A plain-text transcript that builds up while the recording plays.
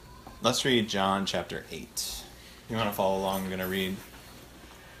Let's read John chapter 8. If you want to follow along, I'm going to read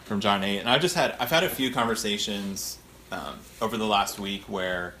from John 8. And I've had a few conversations over the last week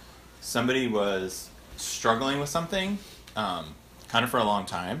where somebody was struggling with something kind of for a long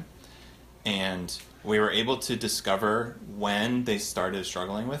time. And we were able to discover when they started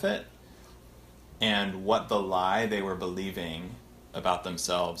struggling with it and what the lie they were believing about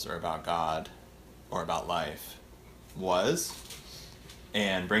themselves or about God or about life was,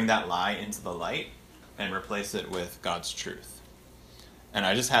 and bring that lie into the light and replace it with God's truth. And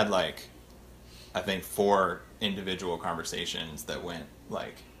I just had I think 4 individual conversations that went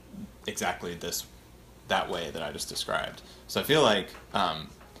exactly that way that I just described. So I feel like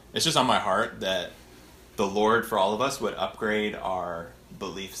it's just on my heart that the Lord for all of us would upgrade our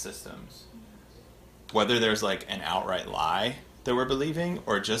belief systems. Whether there's an outright lie that we're believing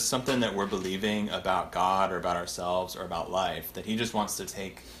or just something that we're believing about God or about ourselves or about life that he just wants to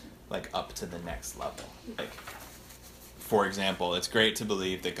take up to the next level. For example, it's great to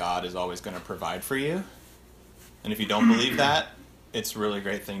believe that God is always going to provide for you. And if you don't believe that, it's a really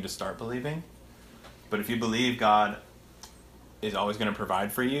great thing to start believing. But if you believe God is always going to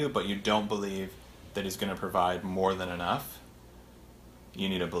provide for you, but you don't believe that he's going to provide more than enough, you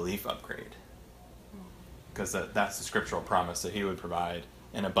need a belief upgrade. Because that's the scriptural promise that he would provide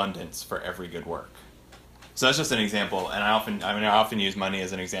in abundance for every good work. So that's just an example, and I often use money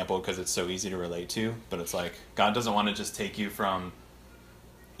as an example because it's so easy to relate to, but it's God doesn't want to just take you from,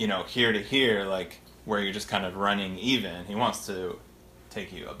 here to here, where you're just kind of running even. He wants to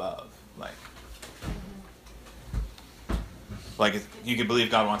take you above. You can believe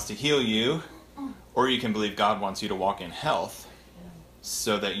God wants to heal you, or you can believe God wants you to walk in health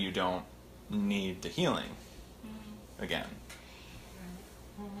so that you don't need the healing again.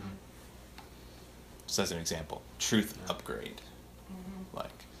 Just as an example, truth upgrade.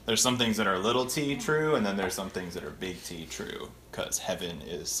 There's some things that are little t true, and then there's some things that are big T true, because heaven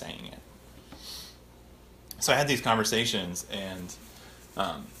is saying it. So I had these conversations, and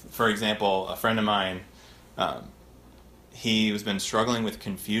for example, a friend of mine, he has been struggling with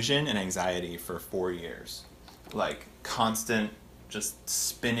confusion and anxiety for 4 years. Constant, just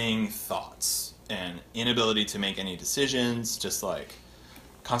spinning thoughts and inability to make any decisions, just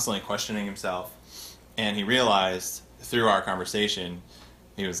constantly questioning himself. And he realized through our conversation,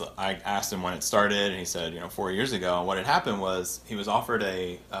 I asked him when it started, and he said, 4 years ago. And what had happened was he was offered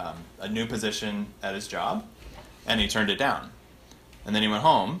a new position at his job, and he turned it down. And then he went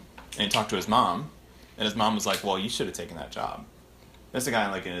home and he talked to his mom, and his mom was like, "Well, you should have taken that job." This is a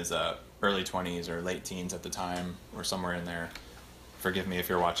guy in his early 20s or late teens at the time, or somewhere in there. Forgive me if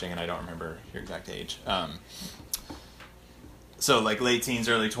you're watching and I don't remember your exact age. So late teens,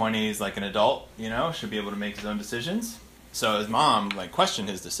 early 20s, an adult, should be able to make his own decisions. So his mom questioned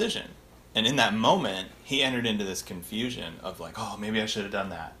his decision. And in that moment, he entered into this confusion of oh, maybe I should have done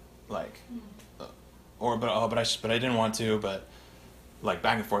that. But I didn't want to, but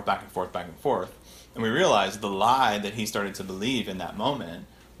back and forth, back and forth, back and forth. And we realized the lie that he started to believe in that moment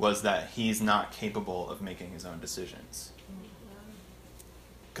was that he's not capable of making his own decisions.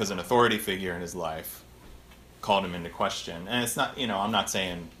 Because an authority figure in his life called him into question. And it's not, I'm not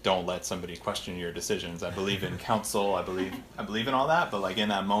saying don't let somebody question your decisions. I believe in counsel. I believe in all that. But in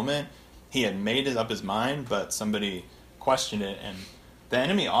that moment, he had made up his mind, but somebody questioned it. And the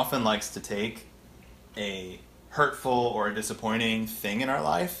enemy often likes to take a hurtful or a disappointing thing in our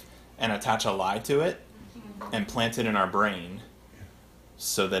life and attach a lie to it and plant it in our brain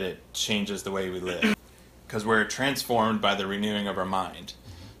so that it changes the way we live. Because we're transformed by the renewing of our mind.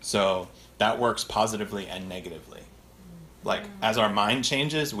 So that works positively and negatively. As our mind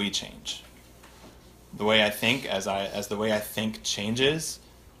changes, we change. The way I think, as the way I think changes,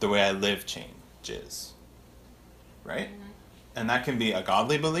 the way I live changes. Right? And that can be a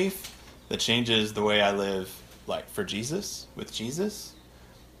godly belief that changes the way I live, for Jesus, with Jesus.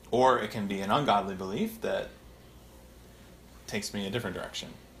 Or it can be an ungodly belief that takes me a different direction.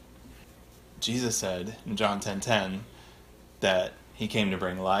 Jesus said in John 10:10 that he came to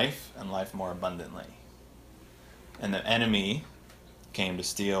bring life and life more abundantly. And the enemy came to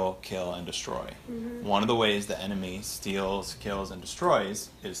steal, kill, and destroy. Mm-hmm. One of the ways the enemy steals, kills, and destroys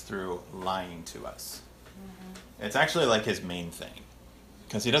is through lying to us. Mm-hmm. It's actually his main thing.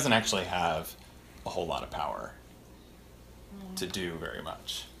 Because he doesn't actually have a whole lot of power to do very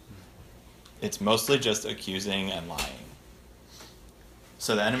much. It's mostly just accusing and lying.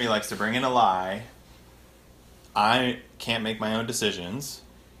 So the enemy likes to bring in a lie. I can't make my own decisions,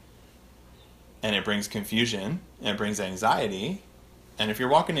 and it brings confusion, and it brings anxiety. And if you're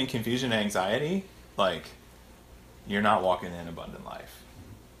walking in confusion and anxiety, you're not walking in abundant life.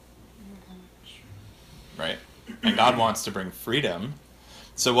 right? And God wants to bring freedom.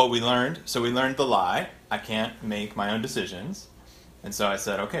 So we learned the lie. I can't make my own decisions. And so I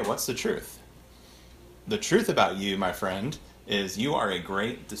said, okay, what's the truth? The truth about you, my friend, is you are a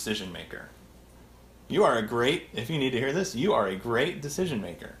great decision maker. You are a great, if you need to hear this, you are a great decision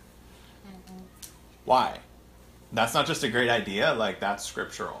maker. Why? That's not just a great idea, like that's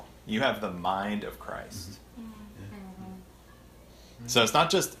scriptural. You have the mind of Christ. So it's not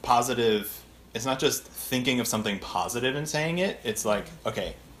just positive, it's not just thinking of something positive and saying it. It's like,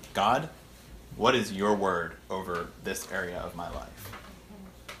 okay, God, what is your word over this area of my life?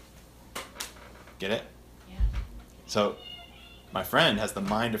 Get it? Yeah. So my friend has the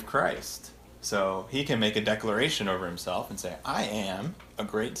mind of Christ. So he can make a declaration over himself and say, I am a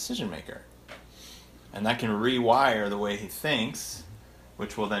great decision maker. And that can rewire the way he thinks,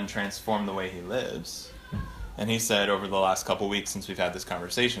 which will then transform the way he lives. And he said over the last couple weeks since we've had this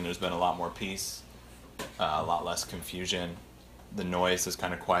conversation, there's been a lot more peace, a lot less confusion. The noise has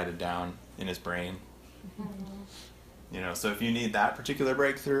kind of quieted down in his brain. So if you need that particular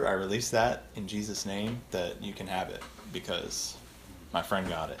breakthrough, I release that in Jesus' name, that you can have it, because my friend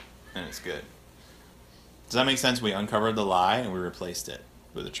got it, and it's good. Does that make sense? We uncovered the lie, and we replaced it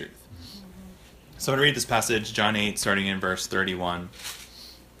with the truth. So I'm going to read this passage, John 8, starting in verse 31.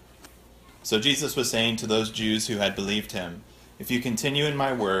 So Jesus was saying to those Jews who had believed him, "If you continue in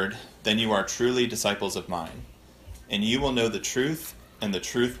my word, then you are truly disciples of mine, and you will know the truth, and the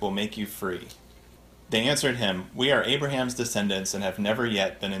truth will make you free." They answered him, "We are Abraham's descendants and have never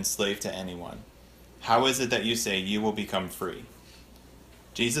yet been enslaved to anyone. How is it that you say you will become free?"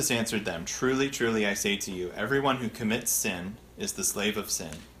 Jesus answered them, "Truly, truly, I say to you, everyone who commits sin is the slave of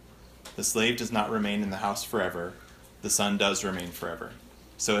sin. The slave does not remain in the house forever. The son does remain forever.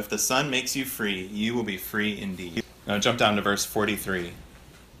 So if the son makes you free, you will be free indeed." Now jump down to verse 43.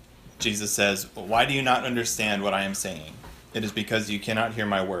 Jesus says, "Why do you not understand what I am saying? It is because you cannot hear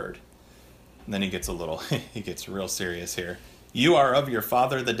my word." And then he gets real serious here. "You are of your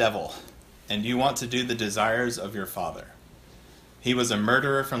father the devil, and you want to do the desires of your father. He was a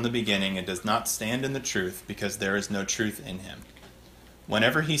murderer from the beginning and does not stand in the truth, because there is no truth in him.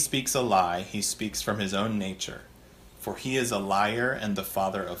 Whenever he speaks a lie, he speaks from his own nature, for he is a liar and the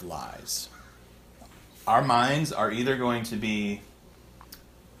father of lies." Our minds are either going to be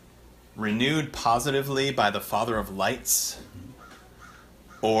renewed positively by the father of lights,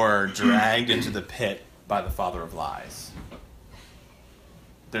 or dragged into the pit by the father of lies.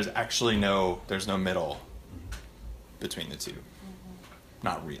 There's actually there's no middle between the two.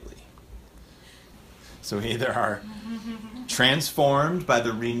 Not really. So we either are transformed by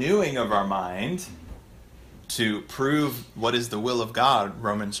the renewing of our mind to prove what is the will of God,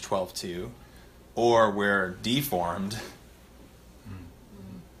 Romans 12:2, or we're deformed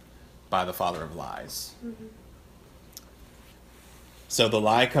by the father of lies. So the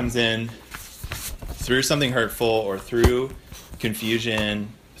lie comes in through something hurtful or through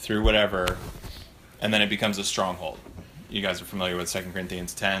confusion, through whatever, and then it becomes a stronghold. You guys are familiar with 2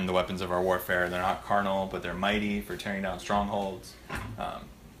 Corinthians 10, the weapons of our warfare. They're not carnal, but they're mighty for tearing down strongholds.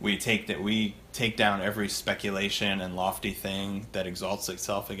 We take down every speculation and lofty thing that exalts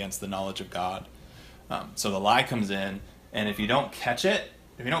itself against the knowledge of God. So the lie comes in, and if you don't catch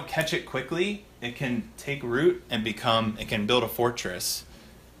it quickly, it can take root and it can build a fortress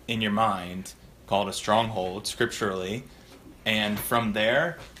in your mind called a stronghold, scripturally. And from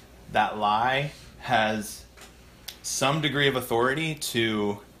there, that lie has some degree of authority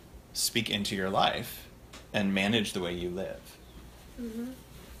to speak into your life and manage the way you live.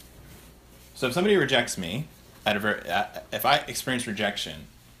 So if somebody rejects me, if I experience rejection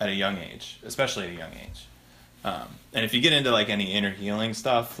at a young age, especially at a young age, and if you get into like any inner healing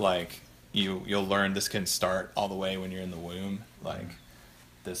stuff, like you'll learn this can start all the way when you're in the womb. Like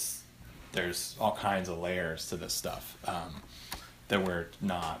there's all kinds of layers to this stuff that we're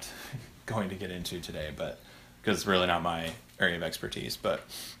not going to get into today, but because it's really not my area of expertise. But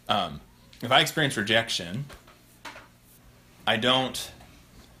if I experience rejection, I don't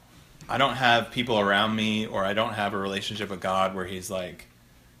have people around me, or I don't have a relationship with God where he's like,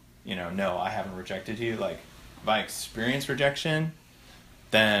 no, I haven't rejected you. Like, if I experience rejection,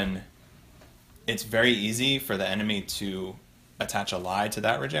 then it's very easy for the enemy to attach a lie to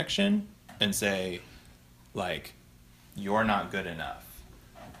that rejection and say, like, you're not good enough,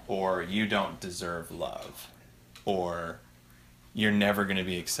 or you don't deserve love, or you're never going to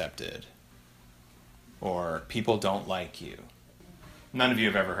be accepted, or people don't like you. None of you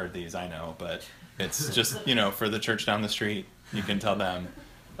have ever heard these, I know, but it's just, for the church down the street, you can tell them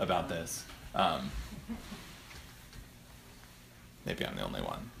about this. Maybe I'm the only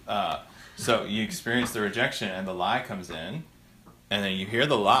one. So you experience the rejection, and the lie comes in, and then you hear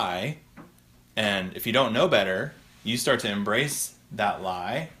the lie, and if you don't know better, you start to embrace that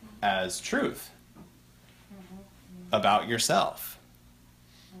lie as truth about yourself.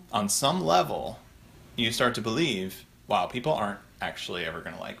 On some level, you start to believe, wow, people aren't actually ever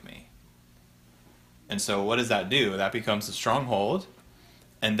going to like me. And so what does that do? That becomes a stronghold,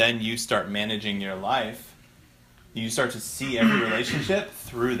 and then you start managing your life. You start to see every relationship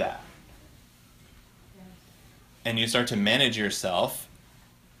through that. And you start to manage yourself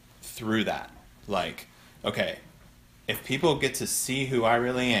through that. Like, okay, if people get to see who I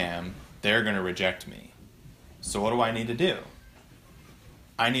really am, they're going to reject me. So what do I need to do?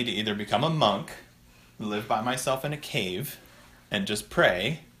 I need to either become a monk, live by myself in a cave, and just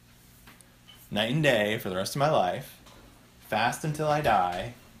pray night and day for the rest of my life, fast until I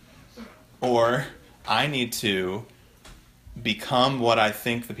die, or I need to become what I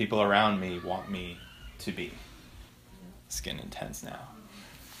think the people around me want me to be. It's getting intense now.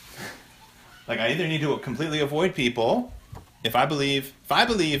 Like, I either need to completely avoid people. If I believe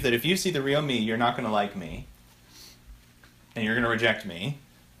that if you see the real me, you're not going to like me, and you're going to reject me,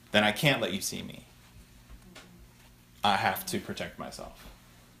 then I can't let you see me. I have to protect myself.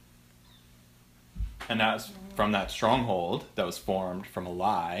 And that's from that stronghold that was formed from a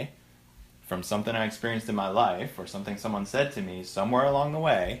lie, from something I experienced in my life, or something someone said to me somewhere along the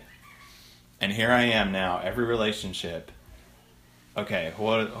way. And here I am now, every relationship. Okay,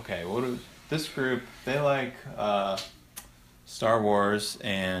 what do this group, they like Star Wars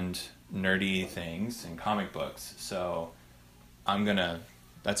and nerdy things and comic books. So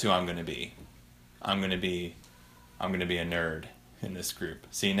that's who I'm gonna be. I'm gonna be a nerd in this group.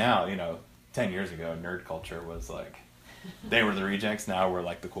 See, now, 10 years ago, nerd culture was like, they were the rejects. Now we're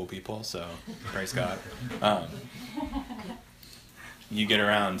like the cool people. So praise God. You get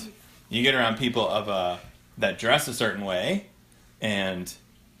around people that dress a certain way, and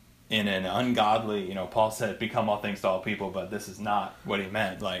in an ungodly, Paul said, become all things to all people, but this is not what he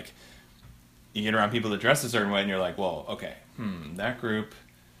meant. Like, you get around people that dress a certain way, and you're like, well, okay, that group,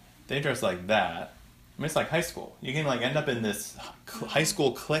 they dress like that. I mean, it's like high school. You can end up in this high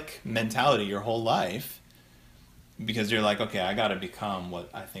school clique mentality your whole life, because you're like, okay, I got to become what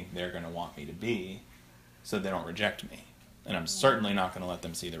I think they're going to want me to be, so they don't reject me. And I'm certainly not going to let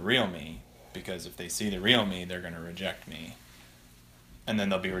them see the real me, because if they see the real me, they're going to reject me. And then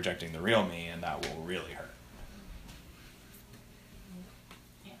they'll be rejecting the real me, and that will really hurt.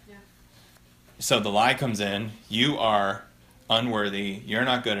 Yeah. So the lie comes in, you are unworthy, you're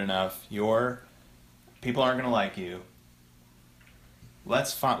not good enough, people aren't going to like you.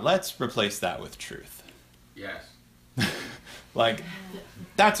 Let's replace that with truth. Yes.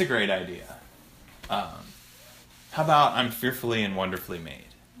 That's a great idea. How about I'm fearfully and wonderfully made?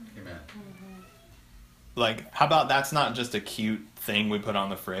 Amen. How about that's not just a cute thing we put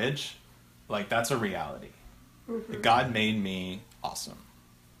on the fridge? That's a reality. God made me awesome.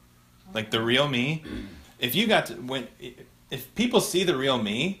 The real me. If people see the real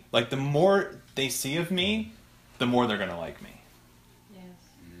me, the more they see of me, the more they're going to like me. Yes.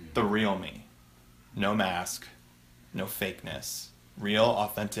 The real me. No mask, no fakeness. Real,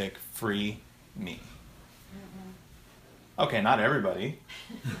 authentic, free me. Okay, not everybody.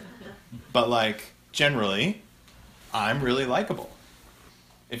 But generally, I'm really likable.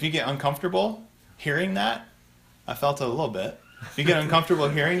 If you get uncomfortable hearing that, I felt it a little bit. If you get uncomfortable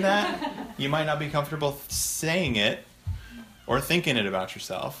hearing that, you might not be comfortable saying it or thinking it about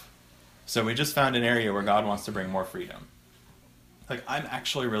yourself. So we just found an area where God wants to bring more freedom. I'm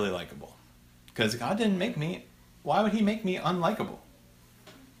actually really likable. Because God didn't make me. Why would he make me unlikable?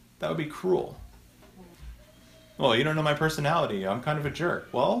 That would be cruel. Well, you don't know my personality. I'm kind of a jerk.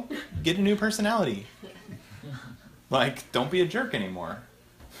 Well, get a new personality. Don't be a jerk anymore.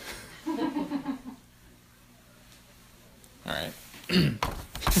 All right.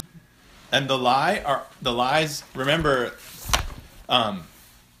 And the lies, remember,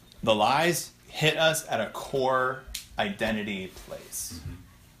 the lies hit us at a core identity place.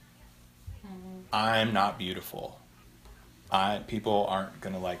 I'm not beautiful. People aren't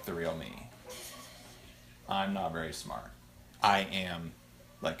going to like the real me. I'm not very smart. I am,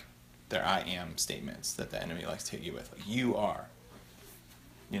 there I am statements that the enemy likes to hit you with. You are.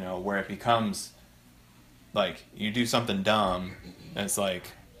 Where it becomes, you do something dumb, and it's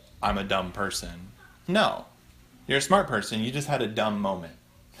I'm a dumb person. No. You're a smart person. You just had a dumb moment.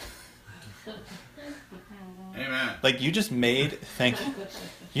 Amen.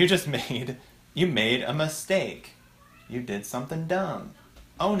 You made a mistake. You did something dumb.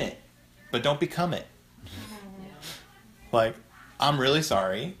 Own it. But don't become it. I'm really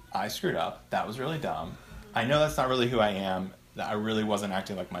sorry. I screwed up. That was really dumb. I know that's not really who I am. That I really wasn't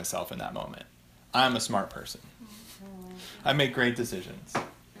acting like myself in that moment. I'm a smart person. I make great decisions. Right.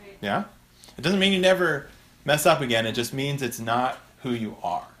 Yeah? It doesn't mean you never mess up again. It just means it's not who you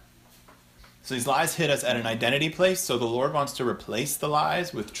are. So these lies hit us at an identity place. So the Lord wants to replace the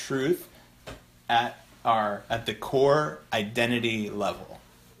lies with truth at the core identity level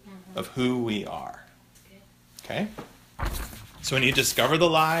of who we are. Okay? So when you discover the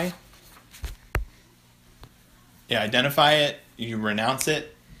lie, you identify it, you renounce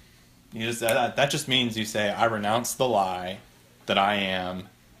it. That just means you say, I renounce the lie that I am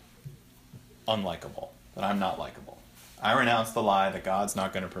unlikable, that I'm not likable. I renounce the lie that God's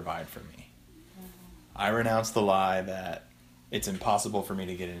not going to provide for me. I renounce the lie that it's impossible for me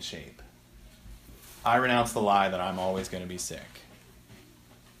to get in shape. I renounce the lie that I'm always going to be sick.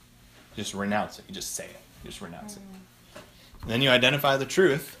 Just renounce it. You just say it. You just renounce it. And then you identify the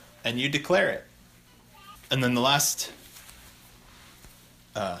truth and you declare it. And then the last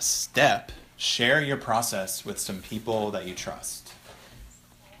step, share your process with some people that you trust.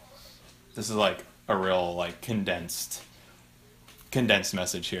 This is like a real like condensed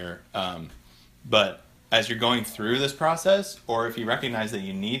message here. But as you're going through this process, or if you recognize that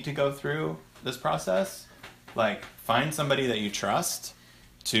you need to go through this process, like find somebody that you trust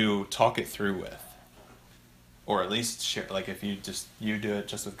to talk it through with. Or at least share, like if you do it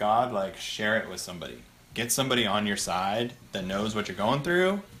just with God, like share it with somebody. Get somebody on your side that knows what you're going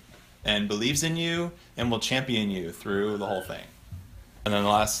through and believes in you and will champion you through the whole thing. And then the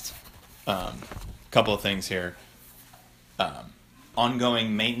last couple of things here.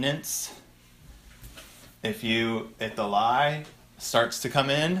 Ongoing maintenance. If the lie starts to come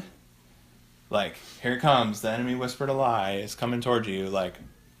in, like, here it comes, the enemy whispered a lie, it's coming towards you, like,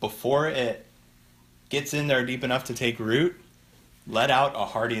 before it gets in there deep enough to take root, let out a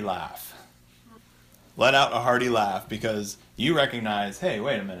hearty laugh. Let out a hearty laugh because you recognize, hey,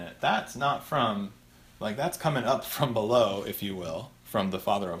 wait a minute, that's not from, like, that's coming up from below, if you will, from the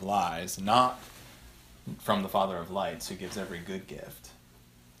father of lies, not from the father of lights who gives every good gift.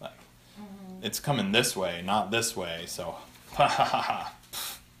 Like, it's coming this way, not this way, so, ha ha ha ha.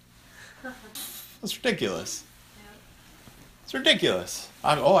 That's ridiculous. It's ridiculous.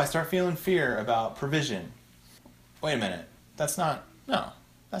 I start feeling fear about provision. Wait a minute. That's not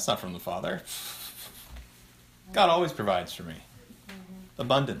from the Father. God always provides for me.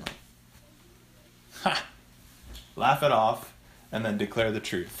 Abundantly. Ha! Laugh it off, and then declare the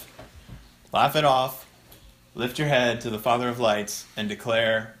truth. Laugh it off, lift your head to the Father of lights, and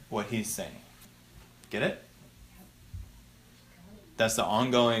declare what He's saying. Get it? That's the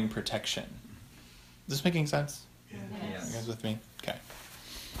ongoing protection. Is this making sense? Yes. You guys with me? Okay.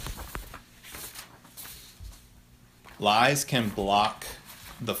 Lies can block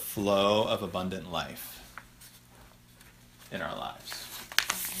the flow of abundant life in our lives.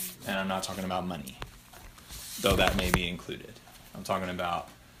 And I'm not talking about money, though that may be included. I'm talking about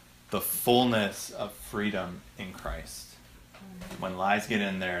the fullness of freedom in Christ. When lies get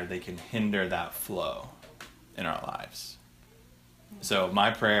in there, they can hinder that flow in our lives. So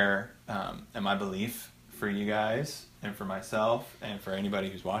my prayer and my belief for you guys and for myself and for anybody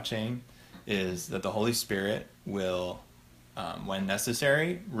who's watching is that the Holy Spirit will, when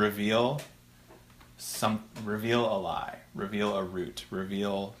necessary, reveal a lie, reveal a root,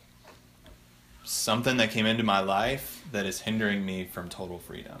 reveal something that came into my life that is hindering me from total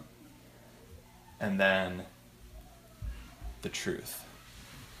freedom. And then the truth.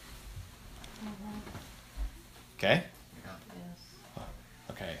 Okay? Yes.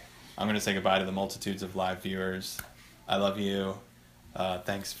 Okay. I'm going to say goodbye to the multitudes of live viewers. I love you.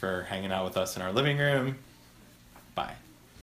 Thanks for hanging out with us in our living room. Bye.